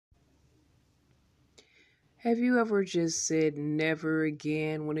Have you ever just said never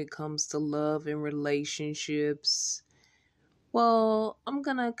again when it comes to love and relationships? Well, I'm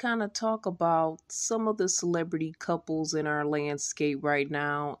gonna kind of talk about some of the celebrity couples in our landscape right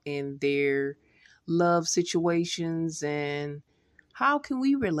now and their love situations and how can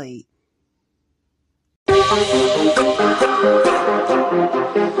we relate?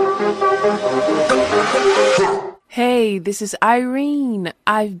 Hey, this is Irene.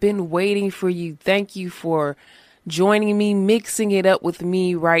 I've been waiting for you. Thank you for joining me, mixing it up with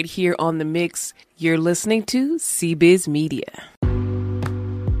me right here on the mix. You're listening to CBiz Media.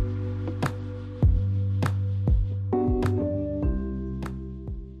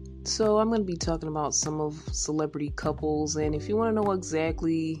 So, I'm going to be talking about some of celebrity couples, and if you want to know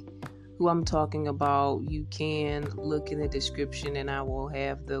exactly who I'm talking about, you can look in the description and I will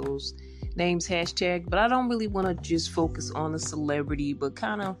have those names hashtag. But I don't really want to just focus on the celebrity, but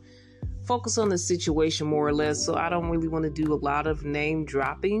kind of focus on the situation more or less. So I don't really want to do a lot of name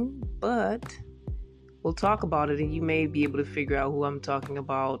dropping, but we'll talk about it and you may be able to figure out who I'm talking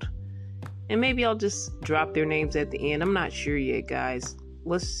about. And maybe I'll just drop their names at the end. I'm not sure yet, guys.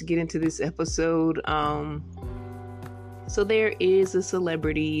 Let's get into this episode. So there is a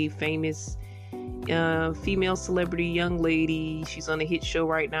celebrity, famous female celebrity, young lady. She's on a hit show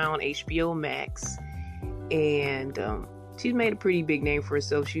right now on HBO Max. And she's made a pretty big name for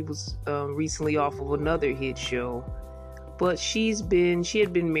herself. She was recently off of another hit show. But she had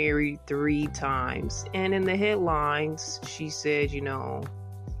been married 3 times. And in the headlines, she said,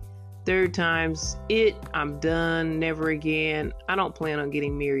 third time's it. I'm done. Never again. I don't plan on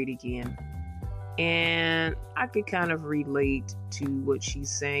getting married again. And I could kind of relate to what she's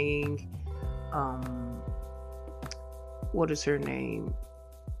saying. What is her name?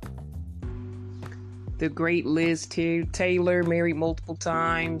 The great Liz Taylor, married multiple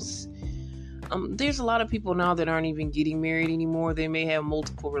times. There's a lot of people now that aren't even getting married anymore. They may have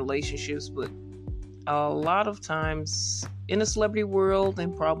multiple relationships, but a lot of times in the celebrity world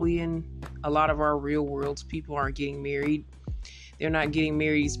and probably in a lot of our real worlds, people aren't getting married. They're not getting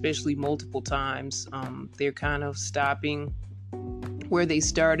married, especially multiple times. They're kind of stopping where they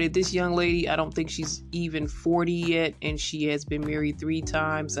started. This young lady, I don't think she's even 40 yet, and she has been married 3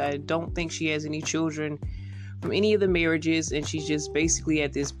 times. I don't think she has any children from any of the marriages, and she's just basically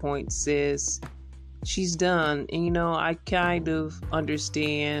at this point says she's done. And I kind of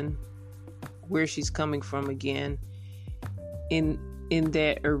understand where she's coming from again in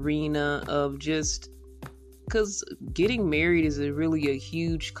that arena of just because getting married is really a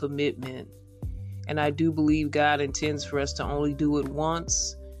huge commitment. And I do believe God intends for us to only do it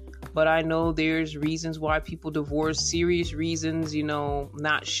once. But I know there's reasons why people divorce, serious reasons,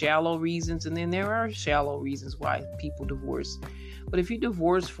 not shallow reasons. And then there are shallow reasons why people divorce. But if you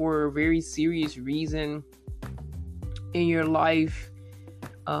divorce for a very serious reason in your life,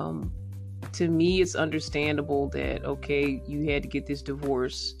 to me, it's understandable that, okay, you had to get this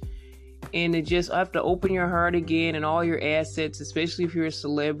divorce. And to just have to open your heart again and all your assets, especially if you're a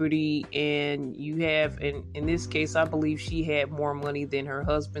celebrity and you have, and in this case, I believe she had more money than her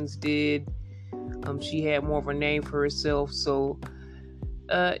husband's did. She had more of a name for herself. So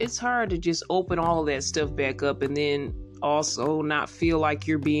it's hard to just open all of that stuff back up and then also not feel like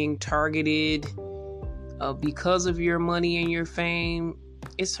you're being targeted because of your money and your fame.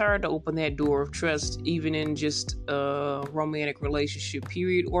 It's hard to open that door of trust, even in just a romantic relationship,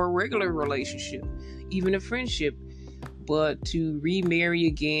 period, or a regular relationship, even a friendship. But to remarry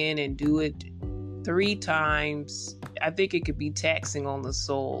again and do it 3 times, I think it could be taxing on the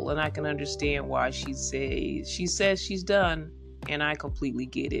soul. And I can understand why she says she's done, and I completely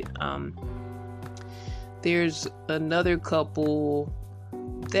get it. There's another couple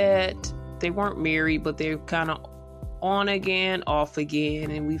that they weren't married, but they're kind of on again, off again,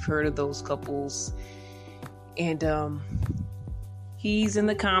 and we've heard of those couples. And he's in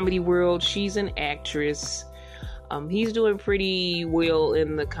the comedy world, she's an actress. He's doing pretty well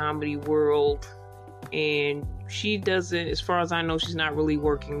in the comedy world, and she doesn't, as far as I know, she's not really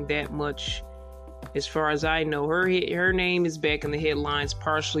working that much. As far as I know, her name is back in the headlines,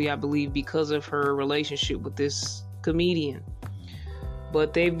 partially, I believe, because of her relationship with this comedian.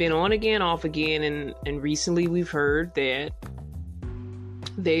 But they've been on again, off again, and recently we've heard that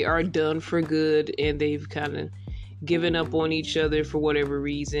they are done for good and they've kind of given up on each other for whatever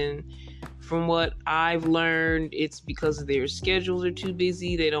reason. From what I've learned, it's because their schedules are too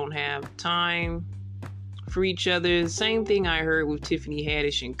busy. They don't have time for each other. Same thing I heard with Tiffany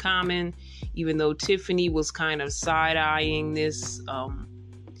Haddish and Common, even though Tiffany was kind of side-eyeing this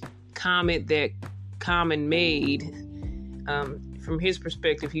comment that Common made. from his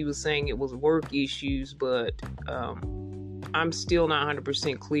perspective, he was saying it was work issues, but I'm still not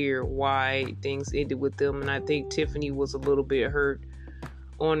 100% clear why things ended with them. And I think Tiffany was a little bit hurt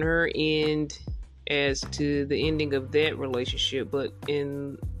on her end as to the ending of that relationship. But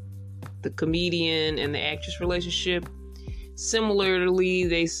in the comedian and the actress relationship, similarly,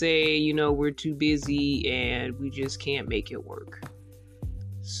 they say, you know, we're too busy and we just can't make it work.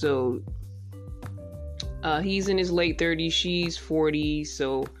 So he's in his late 30s, she's 40,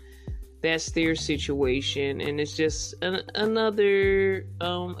 so that's their situation. And it's just another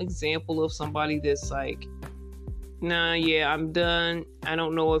example of somebody that's like, nah, yeah, I'm done. I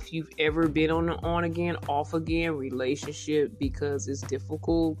don't know if you've ever been on an on-again, off-again relationship, because it's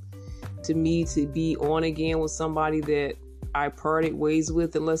difficult to me to be on again with somebody that I parted ways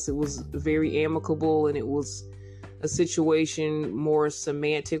with, unless it was very amicable and it was a situation more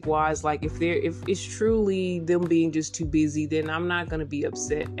semantic wise. Like if it's truly them being just too busy, then I'm not going to be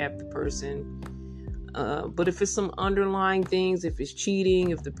upset at the person. But if it's some underlying things, if it's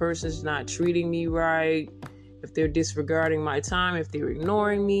cheating, if the person's not treating me right, if they're disregarding my time, if they're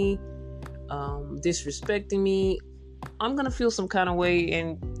ignoring me, disrespecting me, I'm going to feel some kind of way.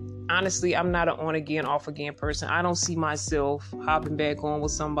 And honestly, I'm not an on again, off again person. I don't see myself hopping back on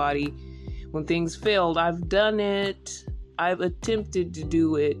with somebody when things failed. I've done it. I've attempted to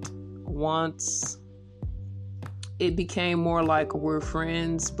do it once. It became more like we're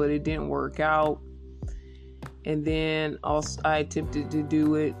friends, but it didn't work out. And then also I attempted to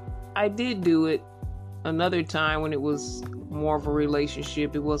do it. I did do it another time when it was more of a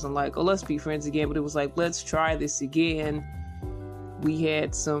relationship. It wasn't like, oh, let's be friends again, but it was like, let's try this again. We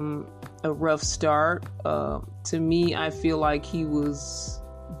had a rough start. To me, I feel like he was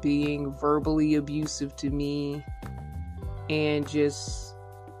being verbally abusive to me, and just,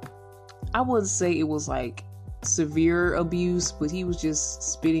 I wouldn't say it was like severe abuse, but he was just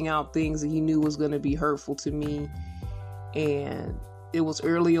spitting out things that he knew was going to be hurtful to me. And it was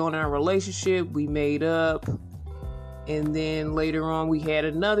early on in our relationship. We made up, and then later on we had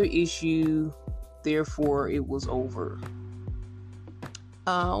another issue, therefore it was over.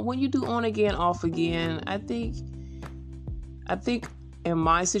 When you do on again, off again, I think in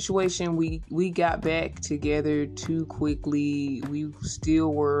my situation, we got back together too quickly. We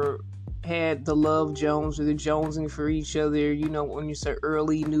still had the love Jones or the jonesing for each other. You know, when it's an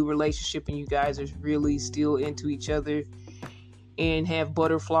early new relationship and you guys are really still into each other and have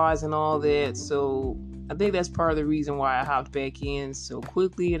butterflies and all that. So I think that's part of the reason why I hopped back in so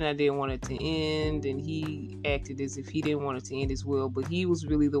quickly, and I didn't want it to end. And he acted as if he didn't want it to end as well, but he was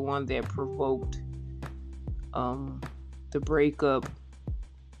really the one that provoked the breakup.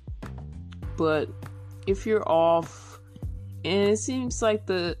 But if you're off, and it seems like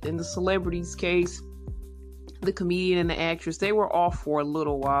in the celebrity's case, the comedian and the actress, they were off for a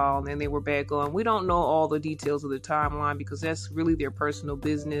little while and then they were back on. We don't know all the details of the timeline because that's really their personal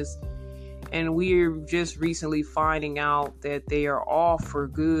business. And we're just recently finding out that they are off for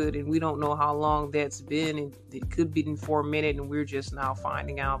good, and we don't know how long that's been. And it could be for a minute, and we're just now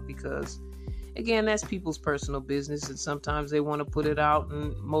finding out because, again, that's people's personal business, and sometimes they want to put it out,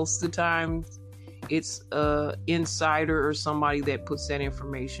 and most of the time it's a insider or somebody that puts that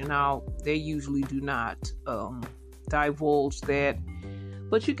information out. They usually do not divulge that.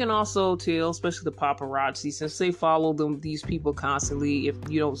 But you can also tell, especially the paparazzi, since they follow these people constantly, if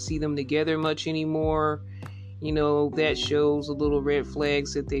you don't see them together much anymore, you know, that shows a little red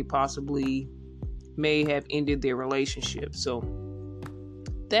flags that they possibly may have ended their relationship. So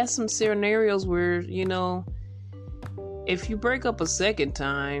that's some scenarios where, you know, if you break up a second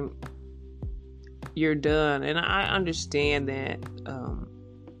time, you're done. And I understand that.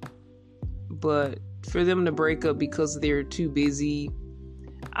 But for them to break up because they're too busy,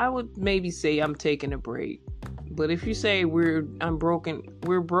 I would maybe say I'm taking a break. But if you say we're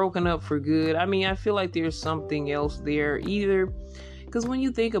broken up for good, I mean, I feel like there's something else there. Either because when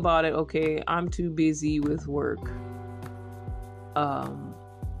you think about it, okay, I'm too busy with work.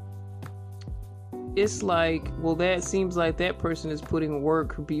 It's like, well, that seems like that person is putting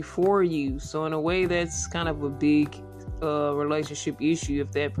work before you. So in a way, that's kind of a big relationship issue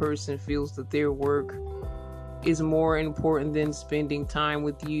if that person feels that their work is more important than spending time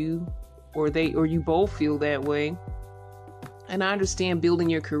with you, or you both feel that way. And I understand building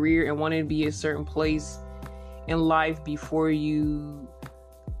your career and wanting to be a certain place in life before you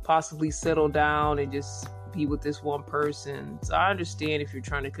possibly settle down and just be with this one person. So I understand if you're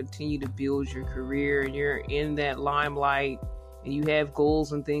trying to continue to build your career and you're in that limelight and you have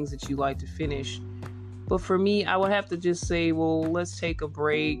goals and things that you like to finish. But for me, I would have to just say, well, let's take a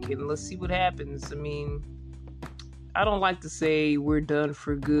break and let's see what happens. I mean, I don't like to say we're done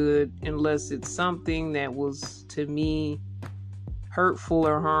for good unless it's something that was, to me, hurtful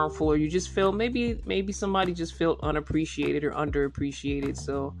or harmful, or you just feel maybe somebody just felt unappreciated or underappreciated.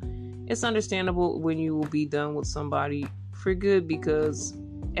 So it's understandable when you will be done with somebody for good, because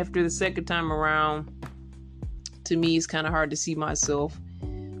after the second time around, to me, it's kind of hard to see myself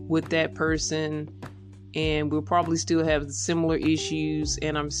with that person, and we'll probably still have similar issues,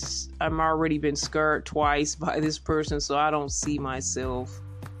 and I'm already been scarred twice by this person, so I don't see myself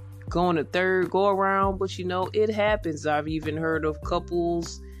going a third go around. But it happens. I've even heard of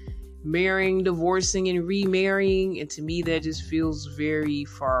couples marrying, divorcing, and remarrying, and to me that just feels very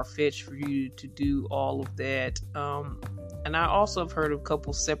far-fetched for you to do all of that. And I also have heard of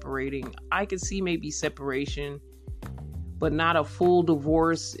couples separating. I could see maybe separation, but not a full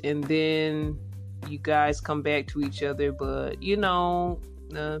divorce, and then you guys come back to each other. But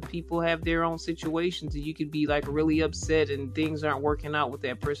people have their own situations, and you could be like really upset and things aren't working out with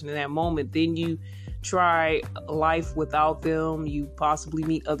that person in that moment. Then you try life without them. You possibly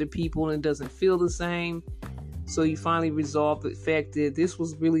meet other people and it doesn't feel the same. So you finally resolve the fact that this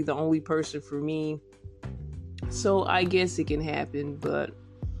was really the only person for me. So I guess it can happen, but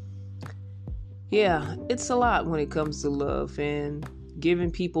yeah, it's a lot when it comes to love, and giving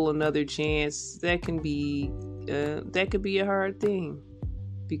people another chance, that could be a hard thing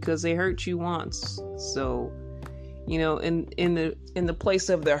because they hurt you once. So, in the place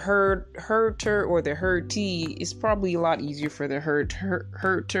of the hurter or the hurtee, it's probably a lot easier for the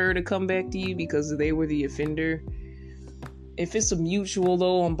hurter to come back to you because they were the offender. If it's a mutual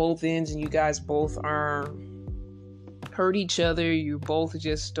though on both ends and you guys both are hurt each other, you both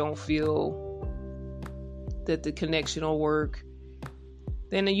just don't feel that the connection will work,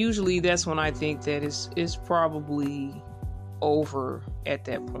 then usually that's when I think that is probably over at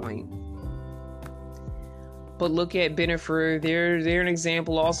that point. But look at Bennifer. They're an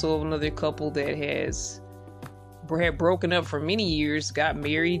example also of another couple that had broken up for many years, got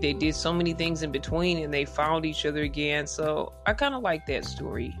married, they did so many things in between, and they found each other again. So I kind of like that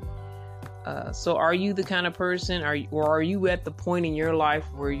story. So are you the kind of person, are you at the point in your life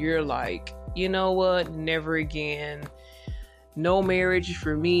where you're like, you know what, never again, no marriage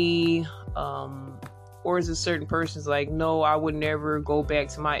for me? Or is a certain person's like, no, I would never go back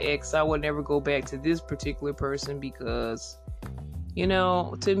to my ex. I would never go back to this particular person because,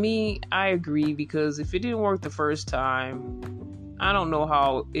 to me, I agree, because if it didn't work the first time, I don't know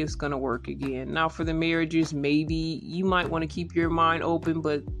how it's going to work again. Now, for the marriages, maybe you might want to keep your mind open.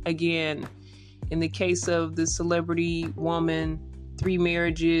 But again, in the case of the celebrity woman, 3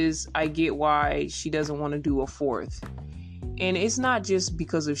 marriages, I get why she doesn't want to do a 4th. And it's not just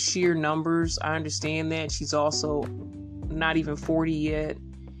because of sheer numbers. I understand that. She's also not even 40 yet.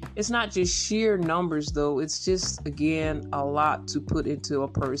 It's not just sheer numbers, though. It's just, again, a lot to put into a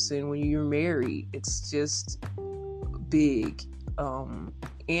person when you're married. It's just big.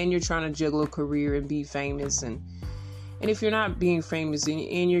 And you're trying to juggle a career and be famous. And if you're not being famous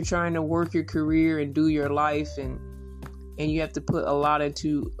and you're trying to work your career and do your life, and you have to put a lot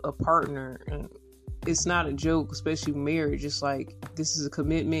into a partner, and it's not a joke, especially marriage. It's like, this is a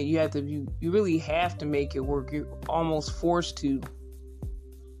commitment. You really have to make it work. You're almost forced to.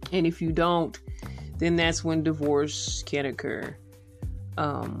 And if you don't, then that's when divorce can occur.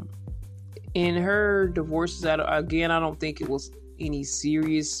 In her divorces, I don't think it was any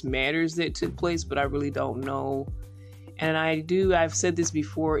serious matters that took place, but I really don't know. And I've said this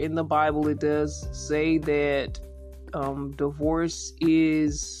before, in the Bible, it does say that divorce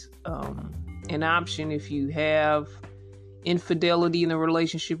is an option if you have infidelity in the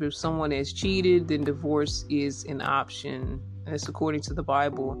relationship. If someone has cheated, then divorce is an option. That's according to the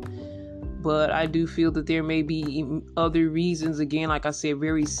Bible. But I do feel that there may be other reasons, again, like I said,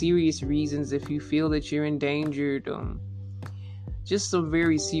 very serious reasons. If you feel that you're endangered, just some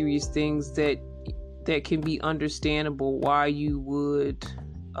very serious things that can be understandable why you would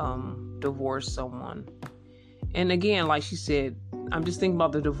divorce someone. And again, like she said, I'm just thinking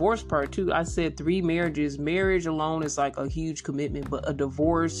about the divorce part too. I said 3 marriages. Marriage alone is like a huge commitment, but a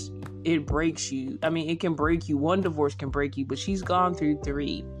divorce, it breaks you. I mean, it can break you. One divorce can break you, but she's gone through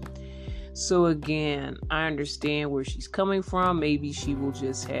 3. So again, I understand where she's coming from. Maybe she will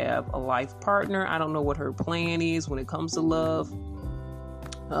just have a life partner. I don't know what her plan is when it comes to love.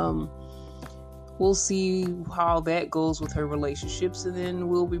 We'll see how that goes with her relationships, and then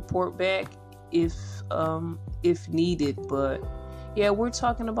we'll report back if needed. But yeah, we're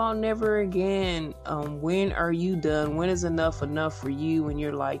talking about never again. When are you done? When is enough for you? And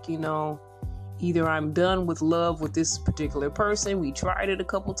you're like, either I'm done with love with this particular person. We tried it a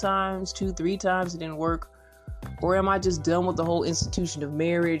couple times, 2-3 times, it didn't work. Or am I just done with the whole institution of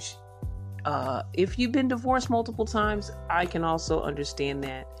marriage? If you've been divorced multiple times, I can also understand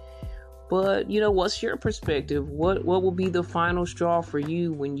that. But, what's your perspective? What will be the final straw for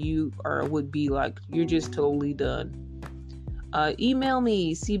you when you would be like, you're just totally done? Email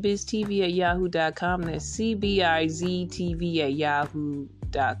me, cbiztv@yahoo.com. That's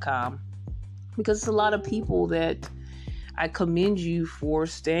cbiztv@yahoo.com. Because it's a lot of people that I commend you for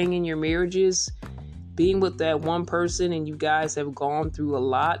staying in your marriages, being with that one person, and you guys have gone through a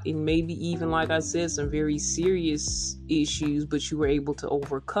lot, and maybe even, like I said, some very serious issues, but you were able to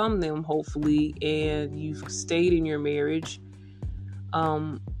overcome them, hopefully, and you've stayed in your marriage.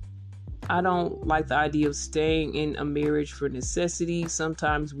 I don't like the idea of staying in a marriage for necessity.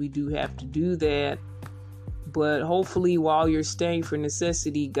 Sometimes we do have to do that, but hopefully while you're staying for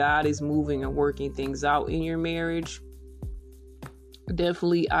necessity, God is moving and working things out in your marriage.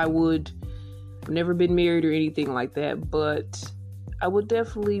 Definitely, I've never been married or anything like that, but I would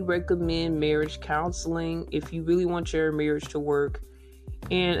definitely recommend marriage counseling if you really want your marriage to work.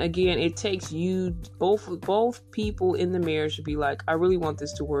 And again, it takes you, both people in the marriage, to be like, I really want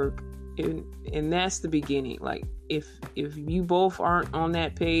this to work. And that's the beginning. Like, if you both aren't on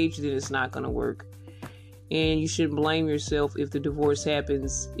that page, then it's not going to work. And you shouldn't blame yourself if the divorce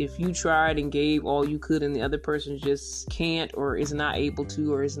happens. If you tried and gave all you could and the other person just can't, or is not able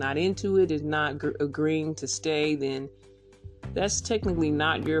to, or is not into it, is not agreeing to stay, then that's technically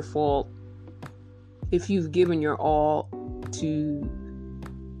not your fault. If you've given your all to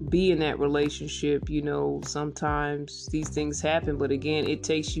be in that relationship, sometimes these things happen. But again, it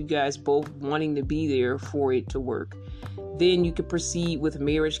takes you guys both wanting to be there for it to work. Then you can proceed with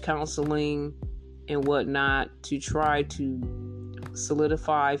marriage counseling and whatnot to try to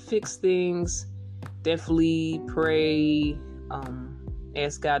solidify, fix things. Definitely pray,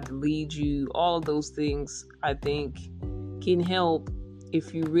 ask God to lead you. All of those things, I think, can help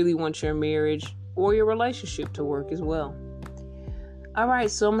if you really want your marriage or your relationship to work as well. All right,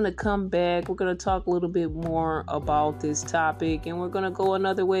 so I'm going to come back. We're going to talk a little bit more about this topic, and we're going to go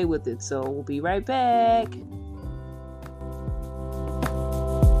another way with it. So we'll be right back.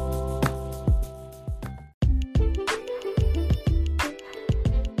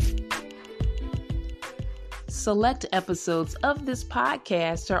 Select episodes of this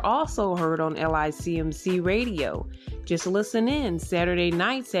podcast are also heard on LICMC Radio. Just listen in Saturday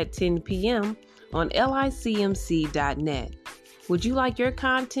nights at 10 p.m. on licmc.net. Would you like your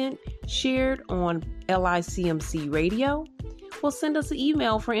content shared on LICMC Radio? Well, send us an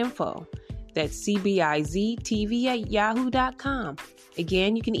email for info. That's cbiztv@yahoo.com.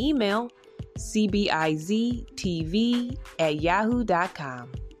 Again, you can email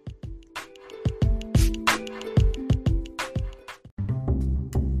cbiztv@yahoo.com.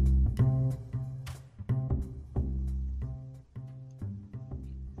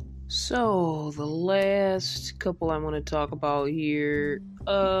 So, the last couple I want to talk about here,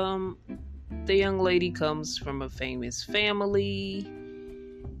 the young lady comes from a famous family,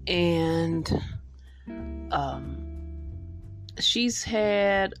 and she's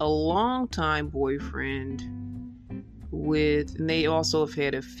had a long-time boyfriend and they also have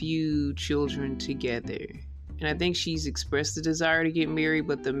had a few children together. And I think she's expressed the desire to get married,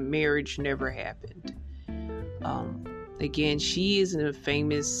 but the marriage never happened. Again, she is in a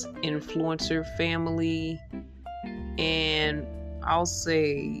famous influencer family, and I'll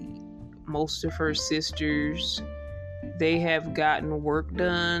say most of her sisters, they have gotten work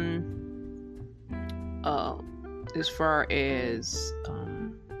done as far as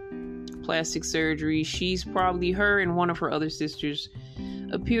plastic surgery. Her and one of her other sisters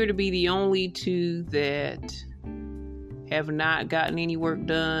appear to be the only two that have not gotten any work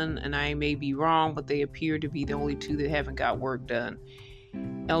done, and I may be wrong, but they appear to be the only two that haven't got work done,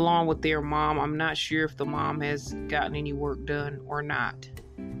 along with their mom. I'm not sure if the mom has gotten any work done or not,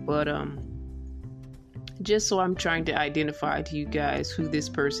 but just so I'm trying to identify to you guys who this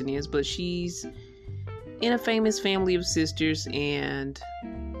person is, but she's in a famous family of sisters, and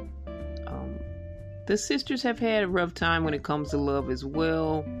the sisters have had a rough time when it comes to love as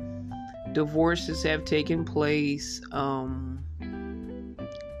well. Divorces have taken place. A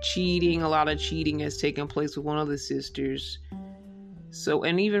lot of cheating has taken place with one of the sisters. So,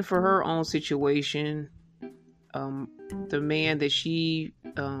 and even for her own situation, the man that she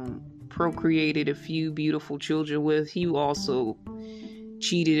procreated a few beautiful children with, he also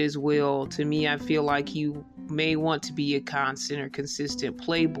cheated as well. To me, I feel like he may want to be a constant or consistent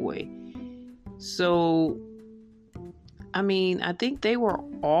playboy. So, I mean, I think they were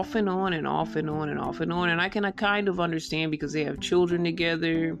off and on and off and on and off and on. And I can kind of understand because they have children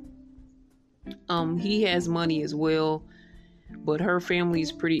together. He has money as well, but her family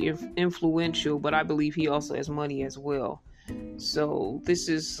is pretty influential, but I believe he also has money as well. So this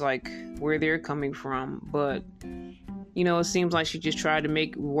is like where they're coming from. But it seems like she just tried to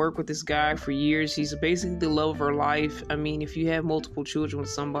make work with this guy for years. He's basically the love of her life. I mean, if you have multiple children with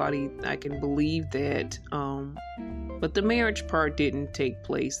somebody, I can believe that. But the marriage part didn't take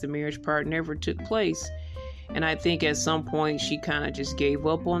place. The marriage part never took place. And I think at some point she kind of just gave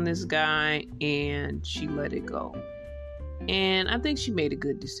up on this guy and she let it go. And I think she made a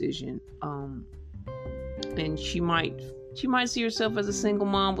good decision. And she might see herself as a single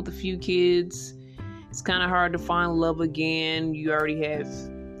mom with a few kids. It's kind of hard to find love again. You already have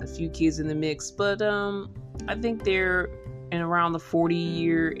a few kids in the mix, but I think they're in around the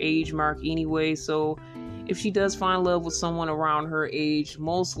 40-year age mark anyway. So if she does find love with someone around her age,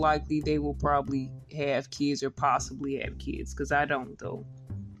 most likely they will probably have kids or possibly have kids, because I don't, though.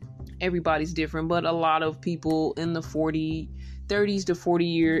 Everybody's different, but a lot of people in the 30s to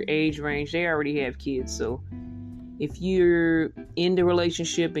 40-year age range, they already have kids. So if you're in the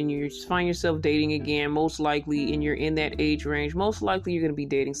relationship and you find yourself dating again, most likely, and you're in that age range, most likely you're going to be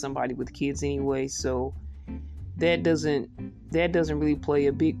dating somebody with kids anyway. So that doesn't really play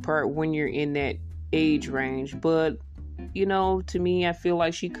a big part when you're in that age range. But to me, I feel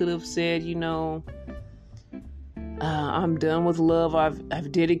like she could have said, I'm done with love.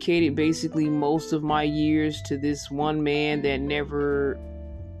 I've dedicated basically most of my years to this one man that never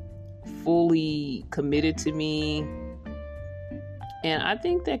fully committed to me. And I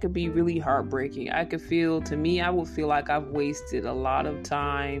think that could be really heartbreaking. I would feel like I've wasted a lot of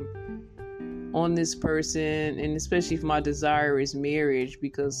time on this person, and especially if my desire is marriage,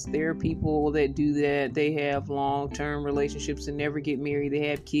 because there are people that do that. They have long-term relationships and never get married. They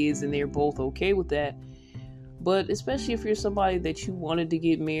have kids and they're both okay with that. But especially if you're somebody that you wanted to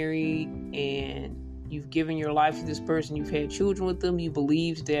get married and you've given your life to this person, you've had children with them, you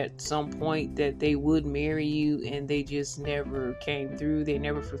believed at some point that they would marry you, and they just never came through. They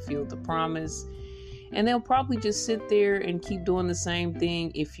never fulfilled the promise. And they'll probably just sit there and keep doing the same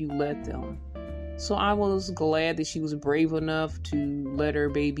thing if you let them. So I was glad that she was brave enough to let her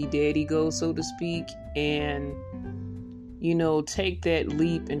baby daddy go, so to speak, and, take that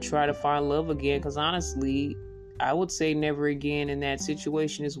leap and try to find love again. Because honestly, I would say never again in that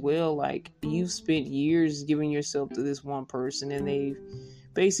situation as well. Like, you've spent years giving yourself to this one person, and they've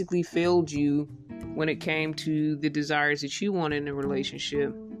basically failed you when it came to the desires that you want in a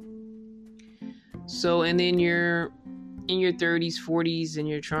relationship. So, and then you're in your 30s, 40s, and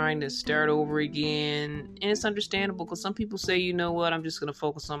you're trying to start over again. And it's understandable, because some people say, you know what, I'm just going to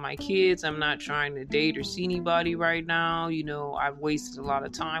focus on my kids. I'm not trying to date or see anybody right now. I've wasted a lot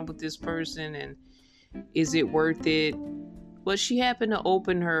of time with this person, and is it worth it? But she happened to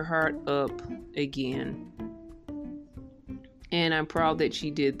open her heart up again. And I'm proud that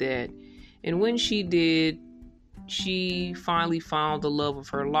she did that. And when she did, she finally found the love of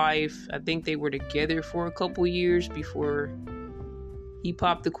her life. I think they were together for a couple years before he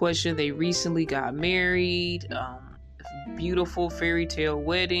popped the question. They recently got married. Beautiful fairy tale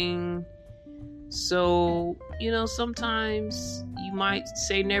wedding. So, sometimes you might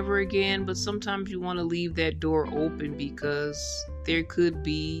say never again, but sometimes you want to leave that door open, because there could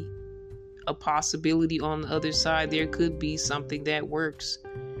be a possibility on the other side. There could be something that works.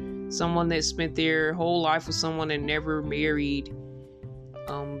 Someone that spent their whole life with someone and never married.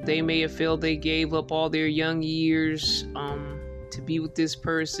 They may have felt they gave up all their young years to be with this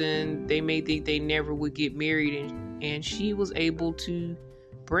person. They may think they never would get married, and she was able to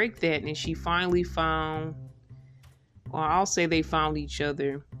break that, and she finally found, or I'll say they found each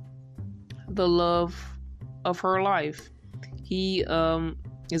other, the love of her life. He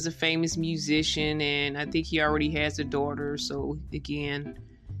is a famous musician, and I think he already has a daughter. So again,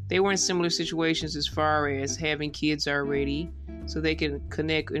 they were in similar situations as far as having kids already, so they can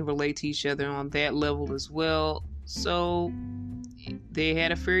connect and relate to each other on that level as well. So they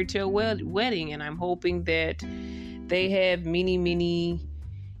had a fairy tale wedding, and I'm hoping that they have many, many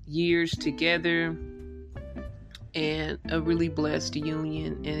years together and a really blessed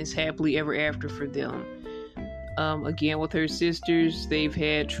union, and it's happily ever after for them. Again, with her sisters, they've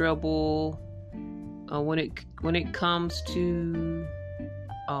had trouble when it comes to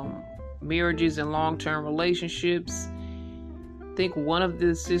marriages and long-term relationships. I think one of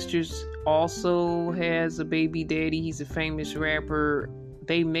the sisters also has a baby daddy. He's a famous rapper.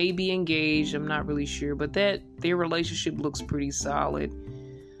 They may be engaged, I'm not really sure, but their relationship looks pretty solid.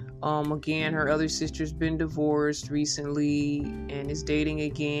 Again, her other sister's been divorced recently and is dating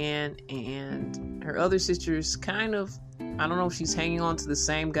again. And her other sister's kind of, I don't know if she's hanging on to the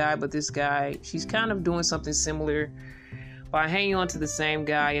same guy, but this guy, she's kind of doing something similar by hanging on to the same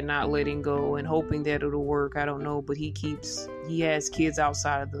guy and not letting go and hoping that it'll work. I don't know, but he has kids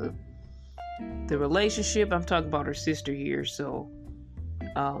outside of the relationship. I'm talking about her sister here. So,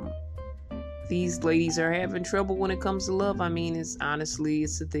 these ladies are having trouble when it comes to love. I mean, it's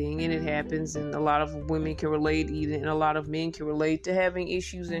a thing, and it happens, and a lot of women can relate, and a lot of men can relate to having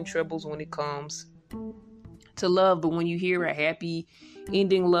issues and troubles when it comes to love. But when you hear a happy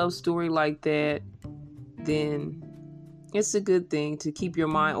ending love story like that, then it's a good thing to keep your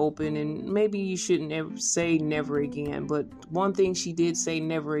mind open. And maybe you shouldn't ever say never again, but one thing she did say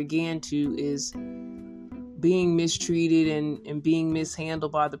never again to is being mistreated and being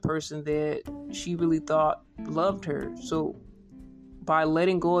mishandled by the person that she really thought loved her. So by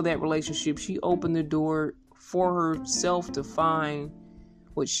letting go of that relationship, she opened the door for herself to find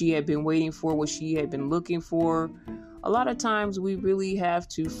what she had been waiting for, what she had been looking for. A lot of times we really have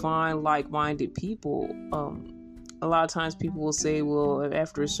to find like-minded people. A lot of times people will say, well,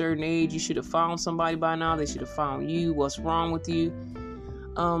 after a certain age, you should have found somebody by now. They should have found you. What's wrong with you?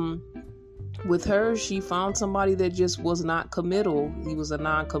 With her, she found somebody that just was not committal. He was a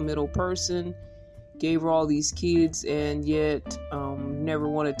non-committal person, gave her all these kids, and yet never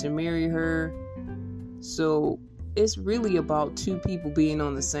wanted to marry her. So it's really about two people being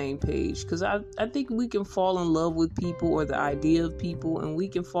on the same page. Because I think we can fall in love with people or the idea of people, and we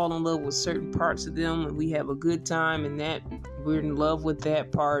can fall in love with certain parts of them, and we have a good time, and that we're in love with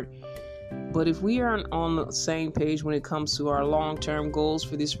that part. But if we aren't on the same page when it comes to our long-term goals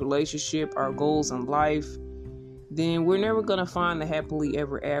for this relationship, our goals in life, then we're never going to find the happily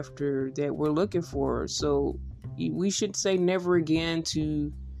ever after that we're looking for. So we should say never again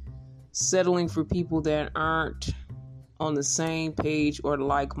to settling for people that aren't on the same page or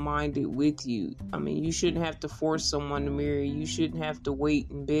like-minded with you. I mean, you shouldn't have to force someone to marry. You shouldn't have to wait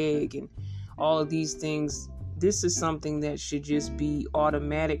and beg and all of these things. This is something that should just be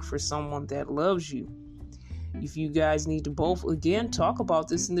automatic for someone that loves you. If you guys need to both, again, talk about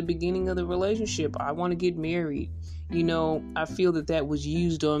this in the beginning of the relationship. I want to get married. You know, I feel that was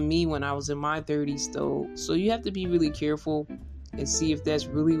used on me when I was in my 30s, though. So you have to be really careful and see if that's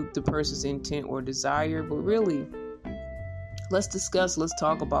really the person's intent or desire. But really, let's discuss, let's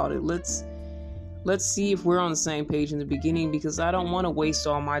talk about it. Let's see if we're on the same page in the beginning, because I don't want to waste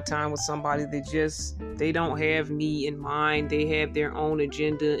all my time with somebody that they don't have me in mind. They have their own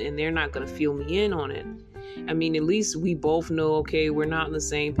agenda and they're not going to feel me in on it. I mean, at least we both know, okay, we're not on the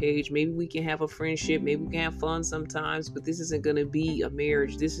same page. Maybe we can have a friendship. Maybe we can have fun sometimes, but this isn't going to be a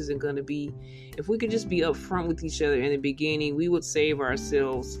marriage. This isn't going to be, if we could just be upfront with each other in the beginning, we would save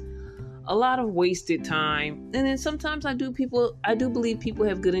ourselves a lot of wasted time. And then sometimes I do believe people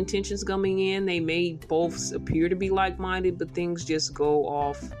have good intentions coming in. They may both appear to be like-minded, but things just go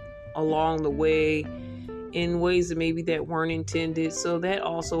off along the way in ways that maybe that weren't intended. So that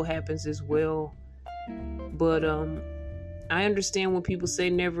also happens as well. But I understand when people say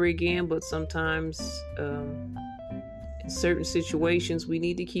never again, but sometimes in certain situations we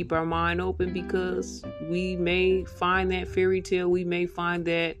need to keep our mind open, because we may find that fairy tale, we may find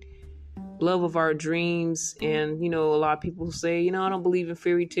that love of our dreams. And, a lot of people say, I don't believe in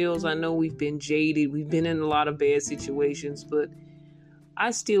fairy tales. I know we've been jaded. We've been in a lot of bad situations, but I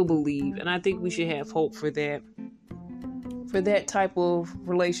still believe, and I think we should have hope for that type of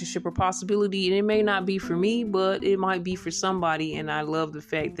relationship or possibility. And it may not be for me, but it might be for somebody. And I love the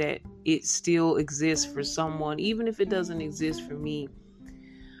fact that it still exists for someone, even if it doesn't exist for me.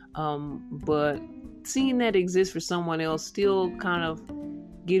 But seeing that exists for someone else still kind of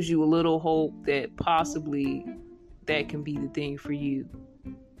gives you a little hope that possibly that can be the thing for you.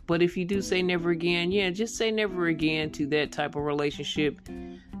 But if you do say never again, just say never again to that type of relationship,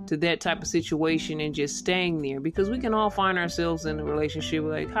 to that type of situation, and just staying there, because we can all find ourselves in a relationship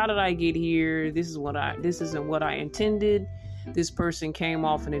like, how did I get here? This isn't what I intended. This person came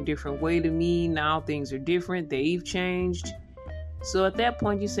off in a different way to me. Now things are different. They've changed. So at that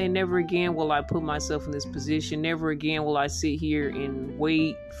point, you say, never again will I put myself in this position. Never again will I sit here and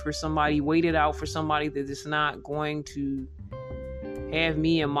wait it out for somebody that is not going to have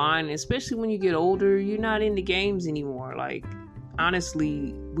me in mind. Especially when you get older, you're not into games anymore. Like,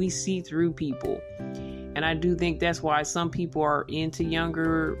 honestly, we see through people. And I do think that's why some people are into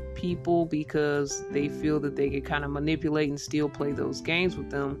younger people, because they feel that they can kind of manipulate and still play those games with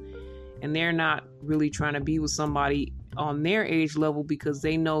them. And they're not really trying to be with somebody on their age level, because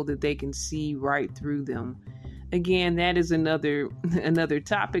they know that they can see right through them. again, that is another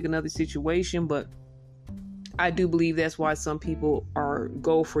topic, another situation, but I do believe that's why some people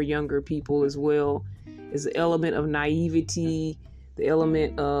go for younger people as well. Is the element of naivety, the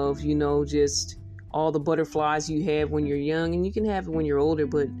element of, just all the butterflies you have when you're young, and you can have it when you're older,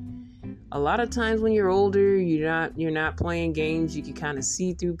 but a lot of times when you're older, you're not playing games. You can kind of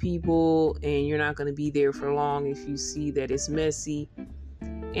see through people, and you're not going to be there for long if you see that it's messy.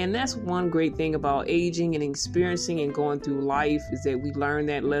 And that's one great thing about aging and experiencing and going through life, is that we learn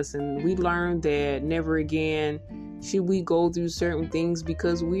that lesson. We learn that never again should we go through certain things,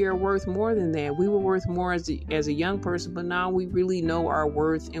 because we are worth more than that. We were worth more as a young person, but now we really know our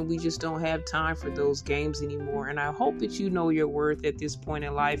worth, and we just don't have time for those games anymore. And I hope that you know your worth at this point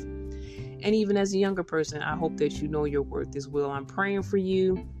in life. And even as a younger person, I hope that you know your worth as well. I'm praying for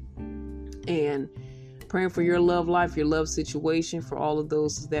you, and praying for your love life, your love situation, for all of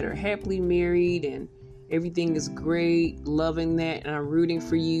those that are happily married and everything is great, loving that. And I'm rooting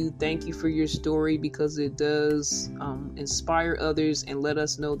for you. Thank you for your story, because it does inspire others and let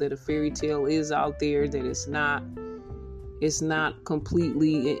us know that a fairy tale is out there, that it's not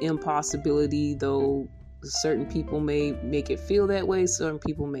completely an impossibility, though certain people may make it feel that way. Certain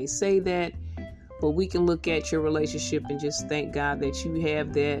people may say that, but we can look at your relationship and just thank God that you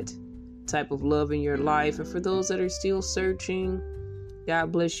have that type of love in your life. And for those that are still searching,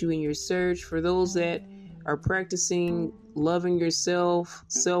 God bless you in your search. For those that are practicing loving yourself,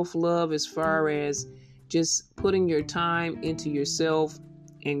 self-love, as far as just putting your time into yourself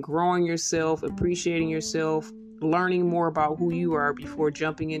and growing yourself, appreciating yourself, learning more about who you are before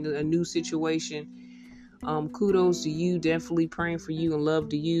jumping into a new situation, kudos to you. Definitely praying for you and love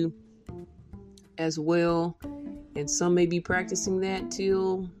to you as well. And some may be practicing that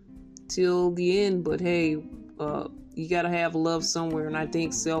till the end, but hey, you got to have love somewhere. And I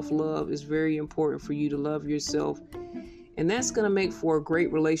think self-love is very important for you to love yourself. And that's going to make for a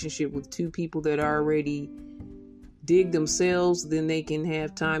great relationship with two people that already dig themselves. Then they can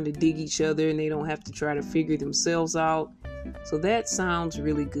have time to dig each other, and they don't have to try to figure themselves out. So that sounds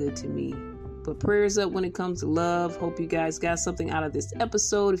really good to me. But prayers up when it comes to love. Hope you guys got something out of this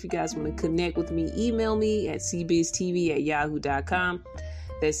episode. If you guys want to connect with me, email me at cbiztv@yahoo.com.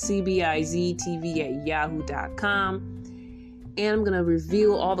 That's cbiztv@yahoo.com. And I'm going to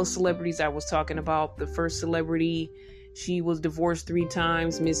reveal all the celebrities I was talking about. The first celebrity, she was divorced 3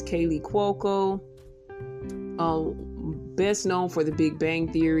 times, Miss Kaley Cuoco. Best known for The Big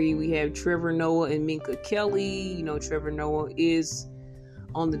Bang Theory. We have Trevor Noah and Minka Kelly. Trevor Noah is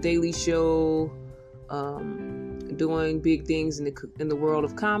on The Daily Show, doing big things in the world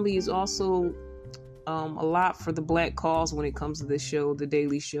of comedy. Is also a lot for the Black cause when it comes to this show, The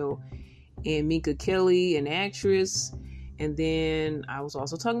Daily Show. And Minka Kelly, an actress. And then I was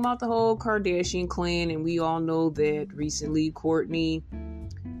also talking about the whole Kardashian clan, and we all know that recently Kourtney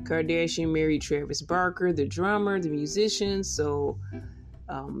Kardashian married Travis Barker, the drummer, the musician. So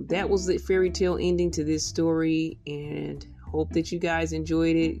that was the fairy tale ending to this story, and hope that you guys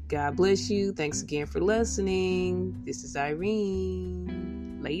enjoyed it. God bless you. Thanks again for listening. This is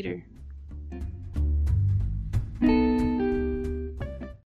Irene. Later.